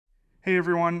Hey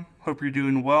everyone, hope you're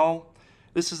doing well.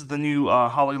 This is the new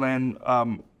Hollyland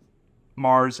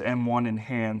Mars M1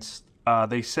 Enhanced.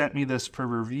 They sent me this for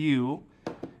review,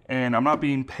 and I'm not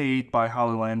being paid by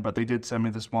Hollyland, but they did send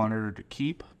me this monitor to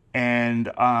keep.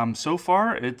 And so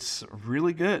far, it's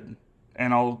really good.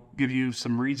 And I'll give you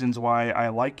some reasons why I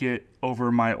like it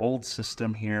over my old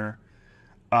system here.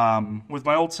 With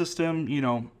my old system,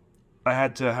 I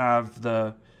had to have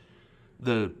the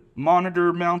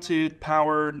monitor mounted,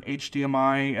 powered,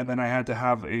 HDMI, and then I had to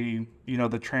have the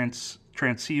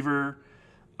transceiver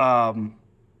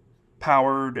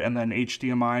powered, and then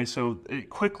HDMI. So it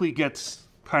quickly gets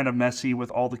kind of messy with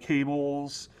all the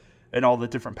cables and all the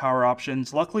different power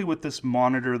options. Luckily, with this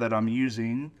monitor that I'm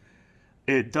using,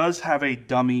 it does have a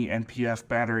dummy NPF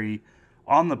battery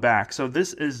on the back, so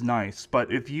this is nice.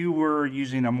 But if you were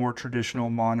using a more traditional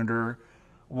monitor,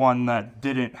 one that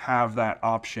didn't have that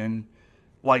option,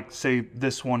 like say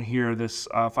this one here, this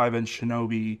 5-inch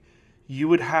Shinobi, you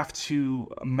would have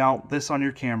to mount this on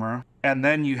your camera, and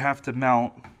then you have to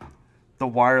mount the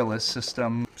wireless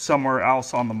system somewhere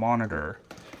else on the monitor.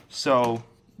 So,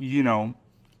 you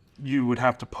would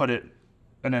have to put it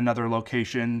in another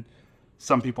location.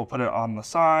 Some people put it on the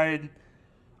side.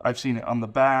 I've seen it on the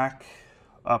back,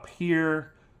 up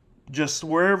here, just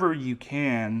wherever you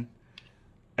can.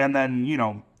 And then,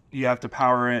 you have to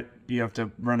power it. You have to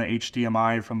run an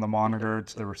HDMI from the monitor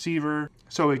to the receiver.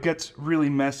 So it gets really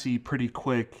messy pretty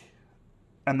quick.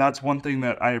 And that's one thing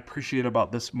that I appreciate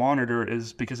about this monitor,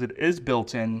 is because it is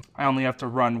built in, I only have to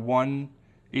run one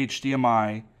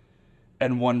HDMI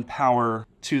and one power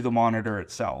to the monitor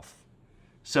itself.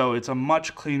 So it's a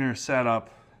much cleaner setup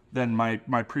than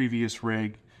my previous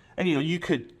rig. And you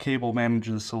could cable manage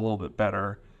this a little bit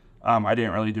better. I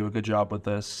didn't really do a good job with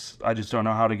this. I just don't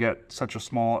know how to get such a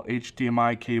small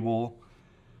HDMI cable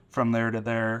from there to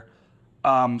there.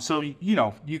 So,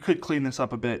 you could clean this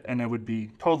up a bit and it would be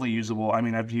totally usable. I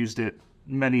mean, I've used it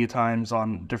many times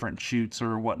on different shoots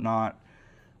or whatnot,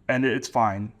 and it's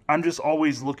fine. I'm just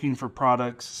always looking for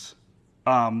products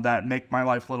that make my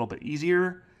life a little bit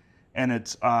easier, and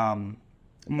it's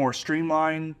more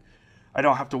streamlined. I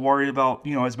don't have to worry about,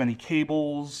 as many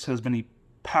cables, as many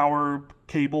power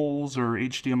cables or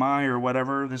HDMI or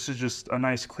whatever. This is just a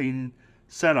nice clean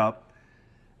setup.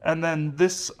 And then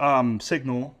this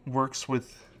signal works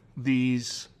with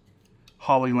these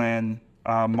Hollyland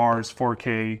Mars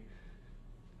 4K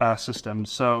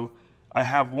systems. So I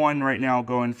have one right now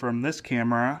going from this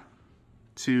camera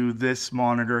to this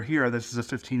monitor here. This is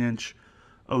a 15-inch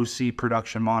OC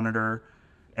production monitor,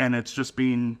 and it's just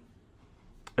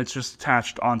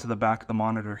attached onto the back of the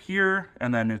monitor here,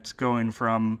 and then it's going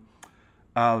from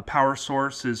the power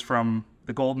source is from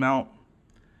the gold mount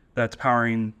that's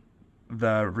powering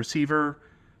the receiver,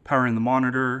 powering the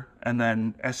monitor, and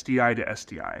then SDI to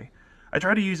SDI. I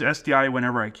try to use SDI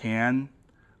whenever I can.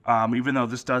 Even though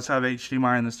this does have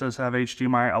HDMI and this does have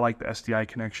HDMI, I like the SDI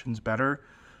connections better.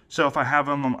 So if I have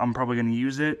them, I'm probably going to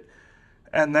use it.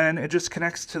 And then it just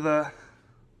connects to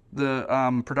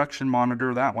the production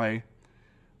monitor that way.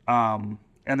 And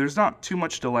there's not too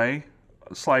much delay,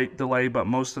 a slight delay, but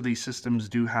most of these systems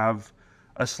do have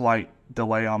a slight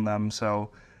delay on them. So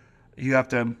you have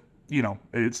to,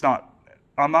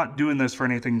 I'm not doing this for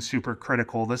anything super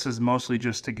critical. This is mostly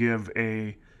just to give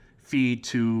a feed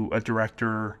to a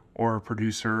director or a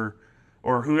producer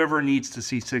or whoever needs to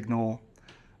see signal.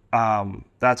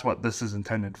 That's what this is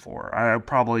intended for. I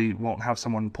probably won't have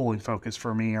someone pulling focus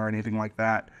for me or anything like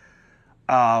that.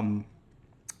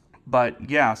 But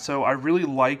yeah, so I really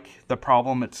like the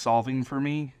problem it's solving for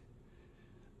me.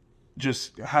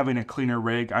 Just having a cleaner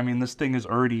rig. I mean, this thing is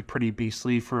already pretty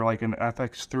beastly for like an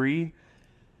FX3.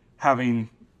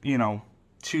 Having,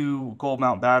 2 gold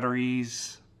mount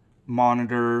batteries,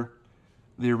 monitor,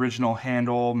 the original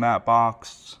handle, matte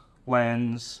box,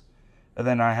 lens, and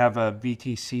then I have a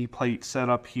VTC plate set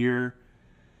up here.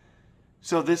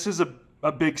 So this is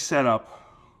a big setup,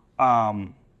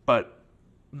 but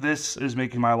this is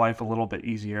making my life a little bit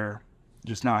easier.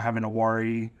 Just not having to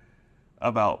worry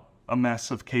about a mess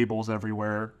of cables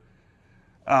everywhere.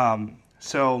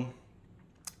 So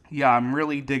yeah, I'm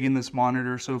really digging this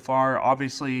monitor so far.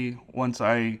 Obviously, once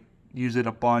I use it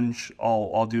a bunch,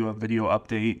 I'll do a video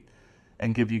update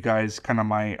and give you guys kind of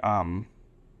my,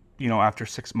 after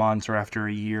 6 months or after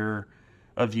a year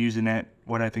of using it,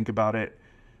 what I think about it.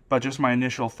 But just my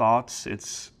initial thoughts,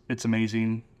 it's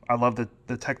amazing. I love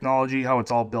the technology, how it's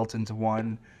all built into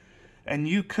one. And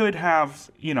you could have,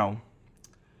 two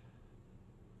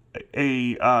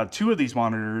of these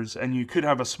monitors, and you could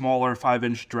have a smaller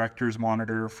 5-inch director's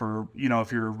monitor for,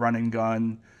 if you're running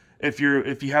gun if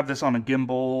you have this on a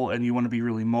gimbal and you want to be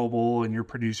really mobile and your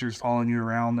producer's following you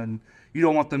around and you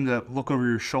don't want them to look over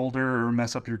your shoulder or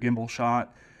mess up your gimbal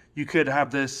shot, you could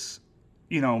have this,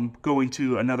 going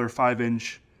to another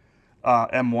 5-inch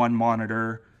M1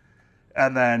 monitor,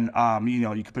 and then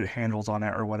you could put handles on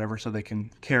it or whatever so they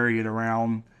can carry it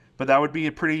around. But that would be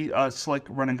a pretty slick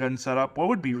run and gun setup. What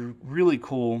would be really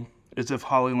cool is if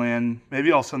Hollyland,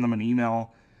 maybe I'll send them an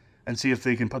email and see if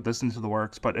they can put this into the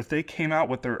works, but if they came out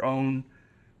with their own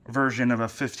version of a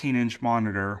 15-inch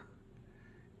monitor,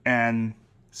 and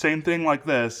same thing like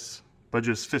this, but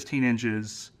just 15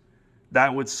 inches,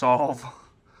 that would solve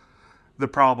the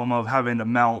problem of having to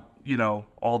mount,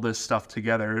 all this stuff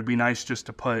together. It would be nice just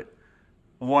to put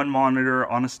one monitor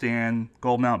on a stand,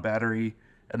 gold mount battery,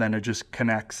 and then it just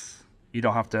connects. You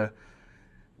don't have to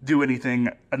do anything,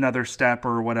 another step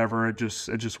or whatever. It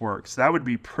just works. That would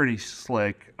be pretty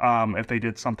slick if they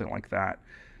did something like that.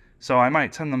 So I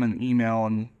might send them an email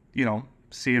and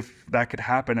see if that could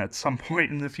happen at some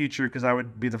point in the future, because I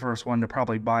would be the first one to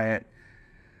probably buy it.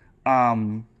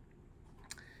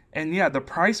 And yeah, the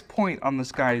price point on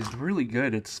this guy is really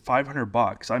good. It's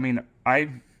 $500. I mean,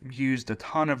 I've used a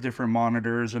ton of different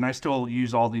monitors, and I still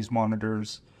use all these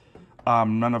monitors.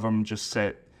 None of them just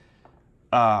sit.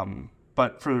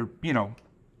 But for,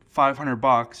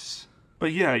 $500.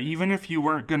 But yeah, even if you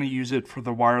weren't going to use it for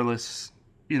the wireless,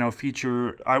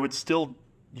 feature, I would still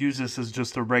use this as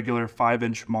just a regular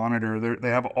 5-inch monitor. They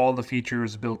have all the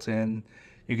features built in.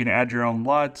 You can add your own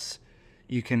LUTs.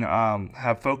 You can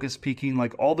have focus peaking,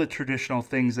 like all the traditional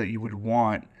things that you would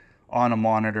want on a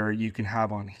monitor, you can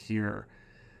have on here.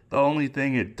 The only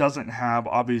thing it doesn't have,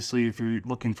 obviously, if you're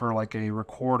looking for like a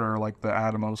recorder, like the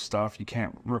Atomos stuff, you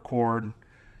can't record,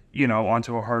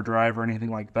 onto a hard drive or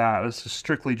anything like that. This is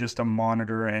strictly just a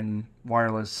monitor and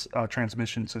wireless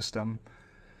transmission system.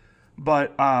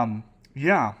 But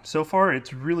yeah, so far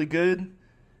it's really good,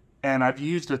 and I've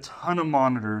used a ton of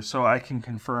monitors, so I can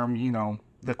confirm,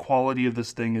 the quality of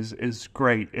this thing is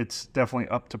great. It's definitely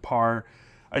up to par.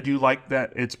 I do like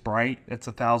that it's bright. It's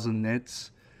 1,000 nits.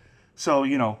 So,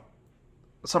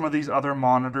 some of these other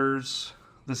monitors,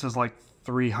 this is like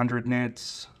 300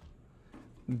 nits.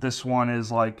 This one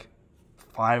is like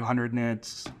 500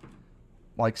 nits,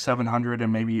 like 700,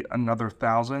 and maybe another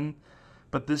 1,000.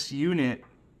 But this unit,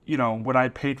 when I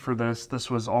paid for this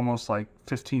was almost like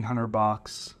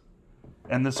 $1,500.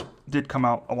 And this did come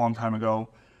out a long time ago.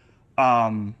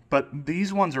 But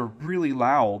these ones are really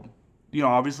loud,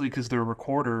 obviously because they're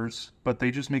recorders, but they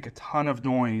just make a ton of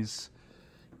noise.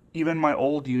 Even my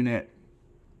old unit,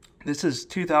 this is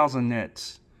 2,000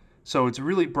 nits. So it's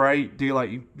really bright,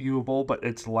 daylight viewable, but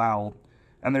it's loud.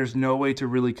 And there's no way to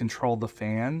really control the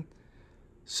fan.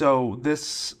 So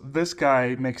this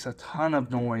guy makes a ton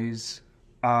of noise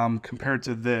compared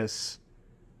to this.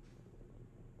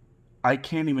 I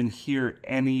can't even hear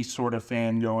any sort of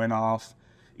fan going off.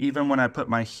 Even when I put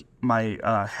my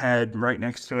head right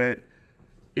next to it,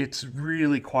 it's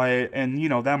really quiet. And,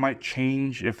 that might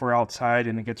change if we're outside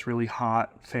and it gets really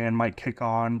hot. Fan might kick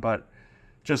on, but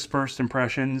just first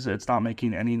impressions, it's not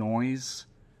making any noise,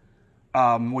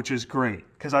 which is great.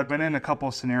 Because I've been in a couple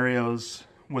of scenarios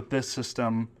with this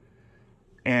system,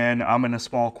 and I'm in a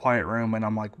small, quiet room, and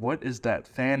I'm like, what is that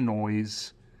fan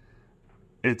noise?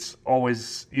 It's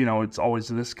always, it's always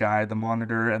this guy, the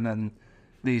monitor, and then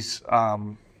these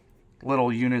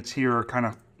little units here are kind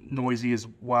of noisy as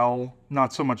well.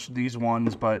 Not so much these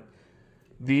ones, but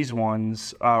these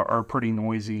ones are pretty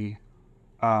noisy.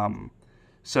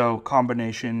 So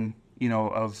combination,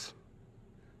 of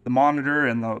the monitor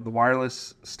and the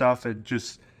wireless stuff, it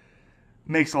just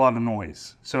makes a lot of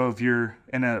noise. So if you're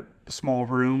in a small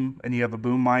room and you have a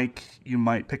boom mic, you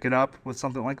might pick it up with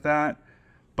something like that.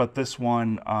 But this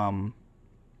one,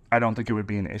 I don't think it would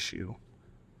be an issue.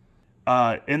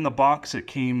 In the box, it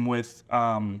came with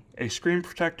a screen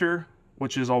protector,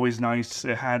 which is always nice.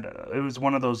 It was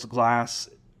one of those glass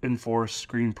enforced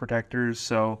screen protectors,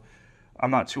 so I'm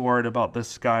not too worried about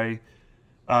this guy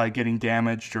getting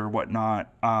damaged or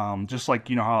whatnot. Just like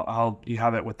how you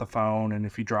have it with the phone, and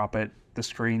if you drop it, the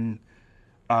screen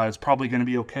is probably going to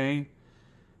be okay.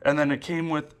 And then it came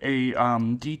with a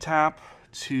D-tap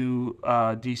to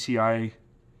DCI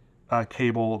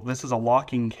cable. This is a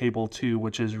locking cable too,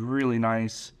 which is really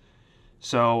nice.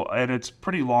 So, and it's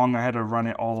pretty long. I had to run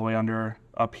it all the way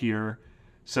up here.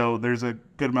 So there's a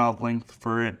good amount of length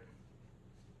for it.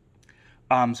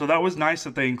 So that was nice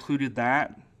that they included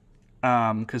that.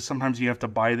 Because sometimes you have to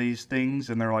buy these things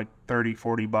and they're like 30,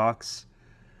 40 bucks.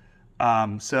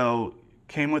 So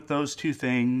came with those two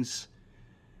things.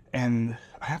 And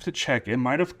I have to check. It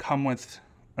might have come with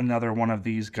another one of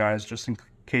these guys just in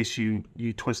case you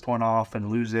twist one off and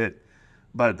lose it.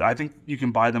 But I think you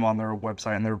can buy them on their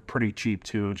website, and they're pretty cheap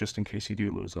too, just in case you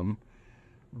do lose them.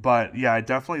 But yeah, I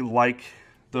definitely like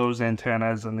those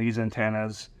antennas and these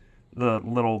antennas, the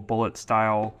little bullet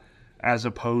style, as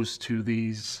opposed to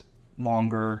these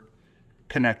longer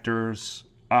connectors.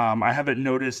 I haven't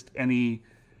noticed any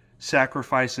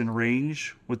sacrifice in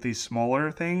range with these smaller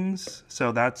things,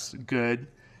 so that's good.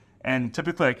 And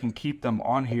typically I can keep them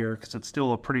on here because it's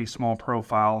still a pretty small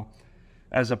profile,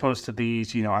 as opposed to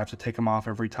these, I have to take them off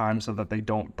every time so that they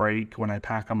don't break when I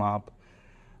pack them up.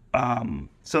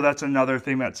 So that's another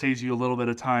thing that saves you a little bit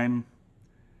of time,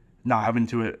 not having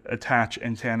to attach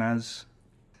antennas.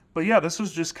 But yeah, this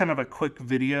was just kind of a quick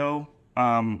video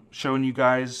showing you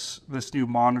guys this new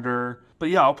monitor. But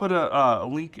yeah, I'll put a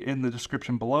link in the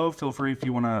description below. Feel free if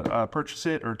you want to purchase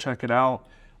it or check it out.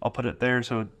 I'll put it there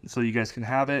so you guys can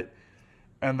have it.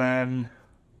 And then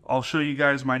I'll show you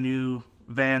guys my new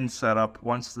van setup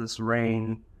once this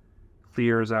rain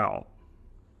clears out.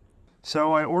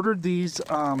 So I ordered these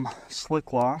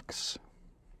slick locks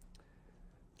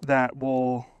that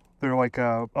they're like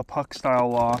a puck style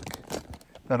lock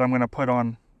that I'm going to put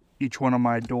on each one of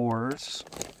my doors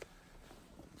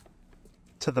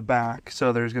to the back.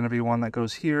 So there's going to be one that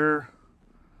goes here,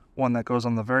 one that goes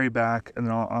on the very back, and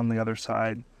then on the other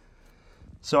side.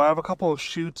 So I have a couple of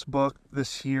shoots booked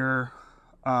this year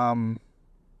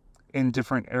in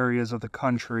different areas of the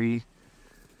country.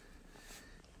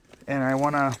 And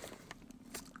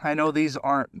I know these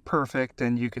aren't perfect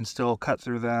and you can still cut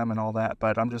through them and all that,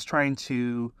 but I'm just trying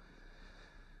to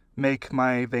make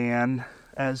my van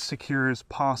as secure as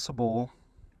possible.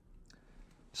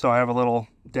 So I have a little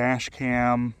dash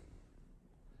cam,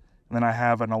 and then I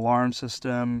have an alarm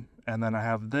system, and then I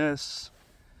have this.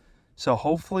 So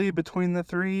hopefully between the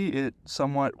three, it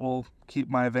somewhat will keep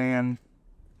my van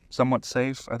somewhat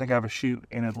safe. I think I have a shoot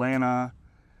in Atlanta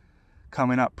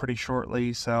coming up pretty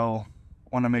shortly, so I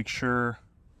want to make sure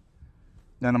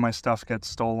none of my stuff gets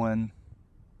stolen.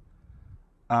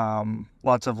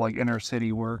 Lots of like inner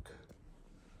city work.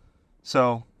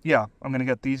 So yeah, I'm gonna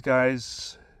get these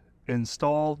guys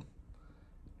installed,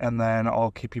 and then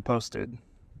I'll keep you posted.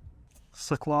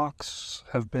 Slick locks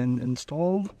have been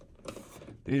installed.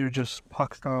 These are just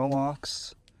puck style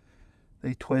locks.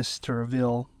 They twist to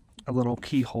reveal a little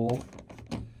keyhole,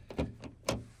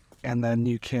 and then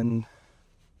you can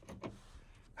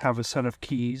have a set of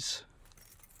keys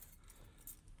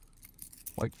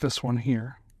like this one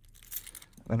here.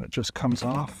 Then it just comes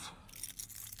off.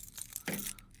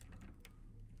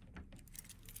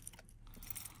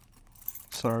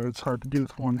 Sorry, it's hard to do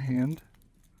with one hand.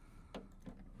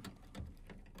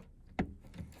 I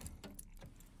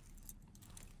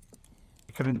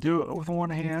couldn't do it with one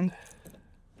hand.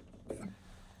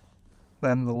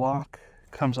 Then the lock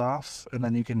comes off, and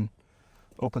then you can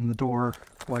open the door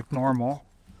like normal.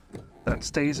 That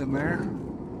stays in there.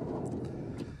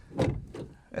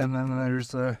 And then there's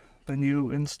the new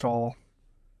install,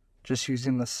 just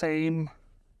using the same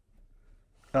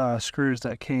screws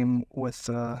that came with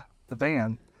the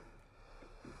van.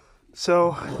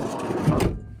 So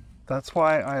that's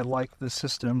why I like this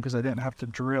system, because I didn't have to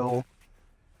drill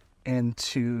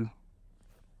into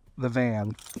the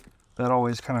van. That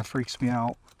always kind of freaks me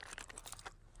out.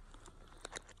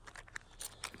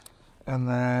 And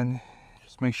then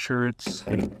just make sure it's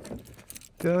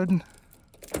good.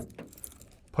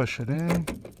 Push it in.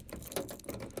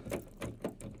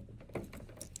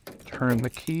 Turn the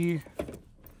key.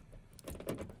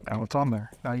 Now it's on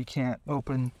there. Now you can't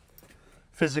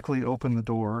physically open the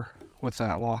door with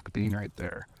that lock being right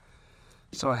there.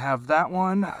 So I have that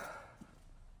one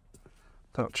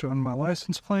without showing my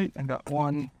license plate, and got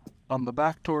one on the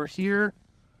back door here,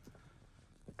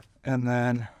 and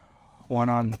then one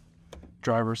on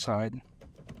driver's side.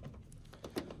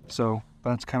 So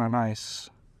that's kind of nice.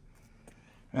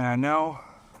 And I know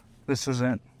this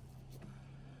isn't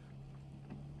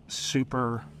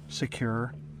super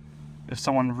secure. If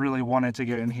someone really wanted to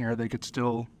get in here, they could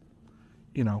still,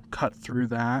 cut through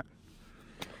that.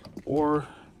 Or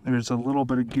there's a little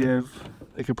bit of give.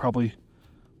 They could probably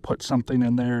put something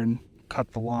in there and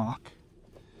cut the lock.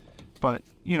 But,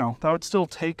 that would still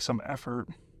take some effort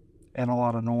and a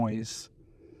lot of noise.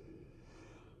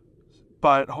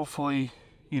 But hopefully,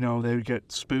 they would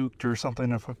get spooked or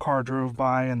something if a car drove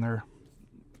by and they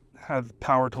have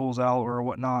power tools out or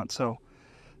whatnot. So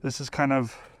this is kind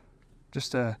of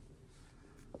just an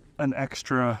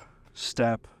extra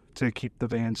step to keep the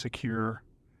van secure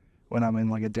when I'm in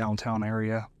like a downtown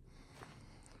area.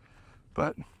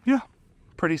 But yeah,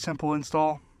 pretty simple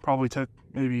install. Probably took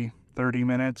maybe 30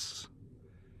 minutes,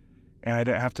 and I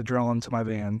didn't have to drill into my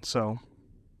van. So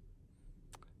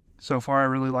So far I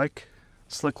really like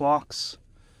slick locks.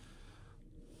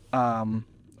 I'll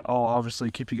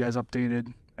obviously keep you guys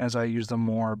updated as I use them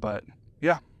more, but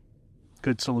yeah,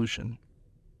 good solution.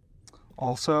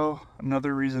 Also,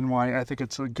 another reason why I think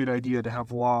it's a good idea to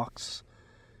have locks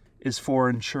is for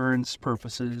insurance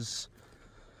purposes.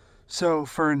 So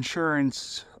for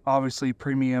insurance, obviously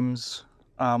premiums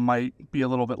might be a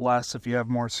little bit less if you have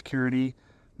more security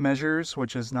measures,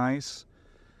 which is nice.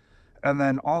 And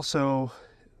then also,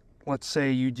 let's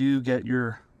say you do get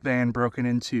your van broken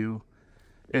into,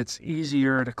 it's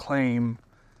easier to claim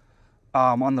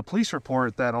on the police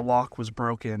report that a lock was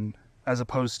broken, as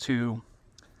opposed to,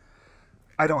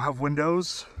 I don't have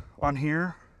windows on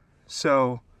here,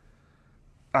 so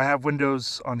I have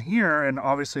windows on here, and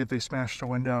obviously if they smashed a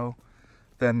window,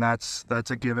 then that's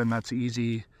a given, that's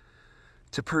easy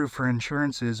to prove for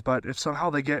insurances. But if somehow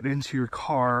they get into your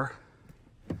car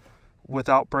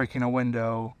without breaking a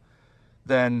window,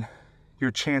 then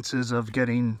your chances of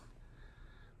getting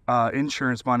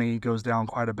insurance money goes down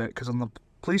quite a bit, because on the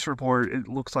police report it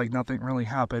looks like nothing really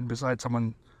happened besides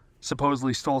someone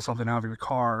supposedly stole something out of your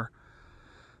car.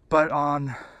 But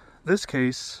on this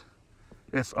case,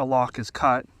 if a lock is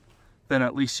cut, then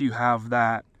at least you have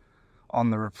that on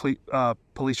the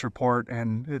police report,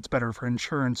 and it's better for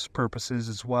insurance purposes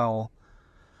as well.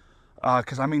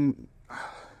 Because I mean,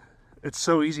 it's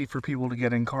so easy for people to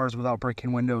get in cars without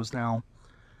breaking windows now.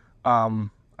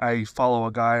 I follow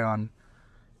a guy on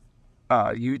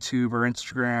YouTube or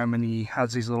Instagram, and he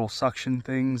has these little suction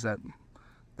things that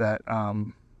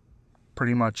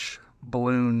pretty much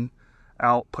balloon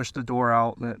out, push the door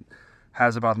out, that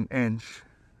has about an inch,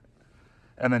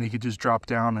 and then he could just drop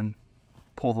down and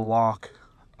pull the lock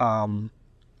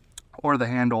or the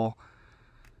handle,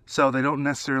 so they don't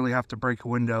necessarily have to break a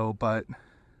window. But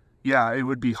yeah, it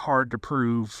would be hard to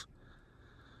prove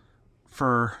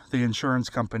for the insurance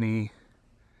company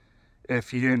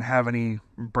if you didn't have any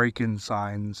break-in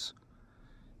signs.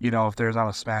 You know, if there's not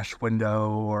a smashed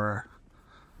window or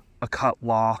a cut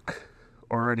lock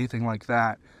or anything like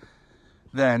that,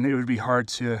 then it would be hard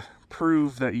to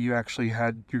prove that you actually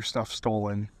had your stuff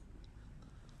stolen.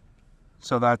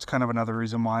 So that's kind of another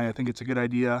reason why I think it's a good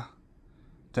idea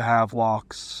to have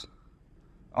locks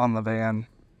on the van.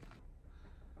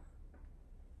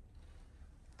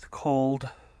 It's a cold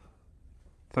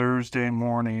Thursday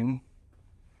morning,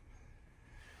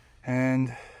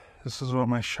 and this is what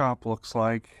my shop looks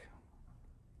like.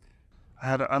 I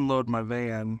had to unload my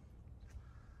van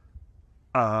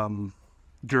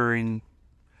during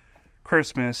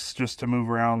Christmas just to move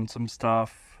around some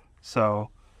stuff, so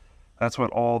that's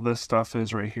what all this stuff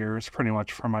is right here. It's pretty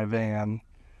much for my van,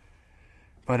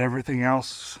 but everything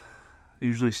else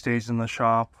usually stays in the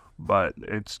shop. But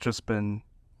it's just been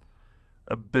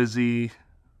a busy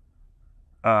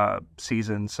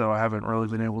season, so I haven't really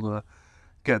been able to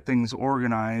get things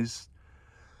organized.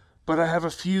 But I have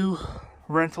a few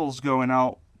rentals going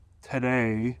out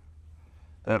today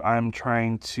that I'm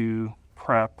trying to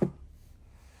prep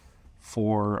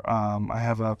for. I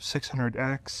have a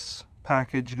 600X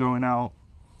package going out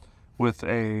with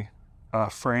a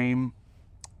frame,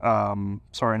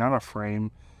 sorry, not a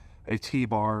frame, a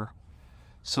T-bar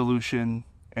solution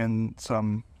and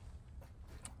some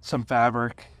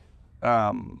fabric,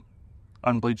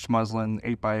 unbleached muslin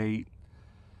 8x8.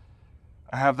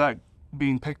 I have that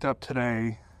being picked up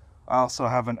today. I also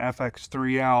have an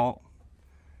FX3 out,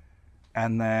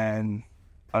 and then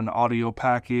an audio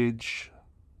package.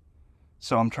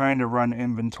 So I'm trying to run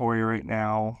inventory right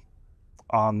now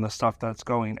on the stuff that's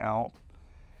going out.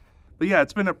 But yeah,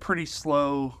 it's been a pretty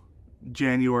slow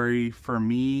January for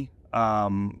me.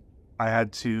 I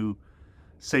had to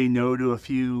say no to a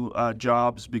few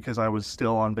jobs because I was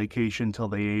still on vacation till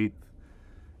the 8th.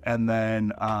 And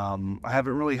then I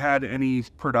haven't really had any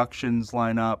productions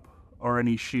line up or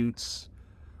any shoots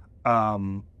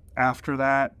after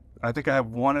that. I think I have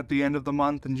one at the end of the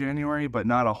month in January, but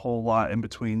not a whole lot in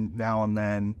between now and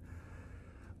then.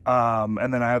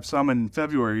 And then I have some in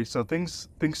February, so things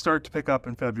start to pick up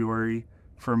in February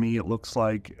for me, it looks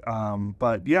like.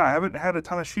 But yeah, I haven't had a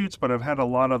ton of shoots, but I've had a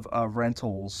lot of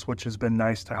rentals, which has been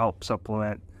nice to help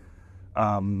supplement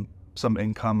some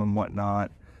income and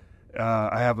whatnot.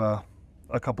 I have a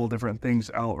couple different things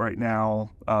out right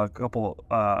now. I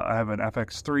have an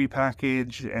FX3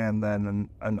 package, and then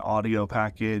an audio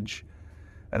package,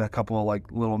 and a couple of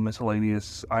like little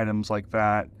miscellaneous items like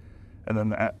that. And then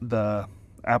the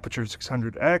Aperture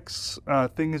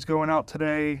 600X thing is going out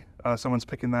today. Someone's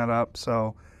picking that up.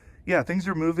 So yeah, things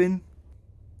are moving.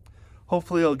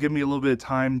 Hopefully it'll give me a little bit of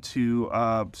time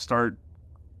to start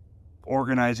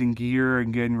organizing gear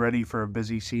and getting ready for a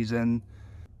busy season.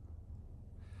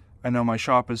 I know my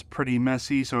shop is pretty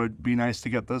messy, so it'd be nice to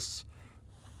get this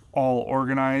all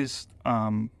organized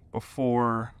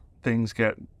before things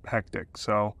get hectic.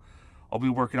 So I'll be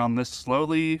working on this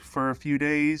slowly for a few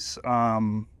days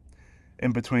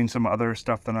in between some other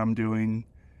stuff that I'm doing.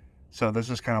 So this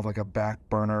is kind of like a back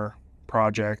burner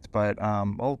project, but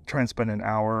I'll try and spend an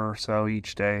hour or so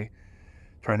each day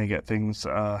trying to get things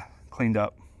cleaned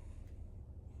up.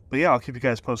 But yeah, I'll keep you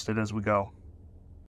guys posted as we go.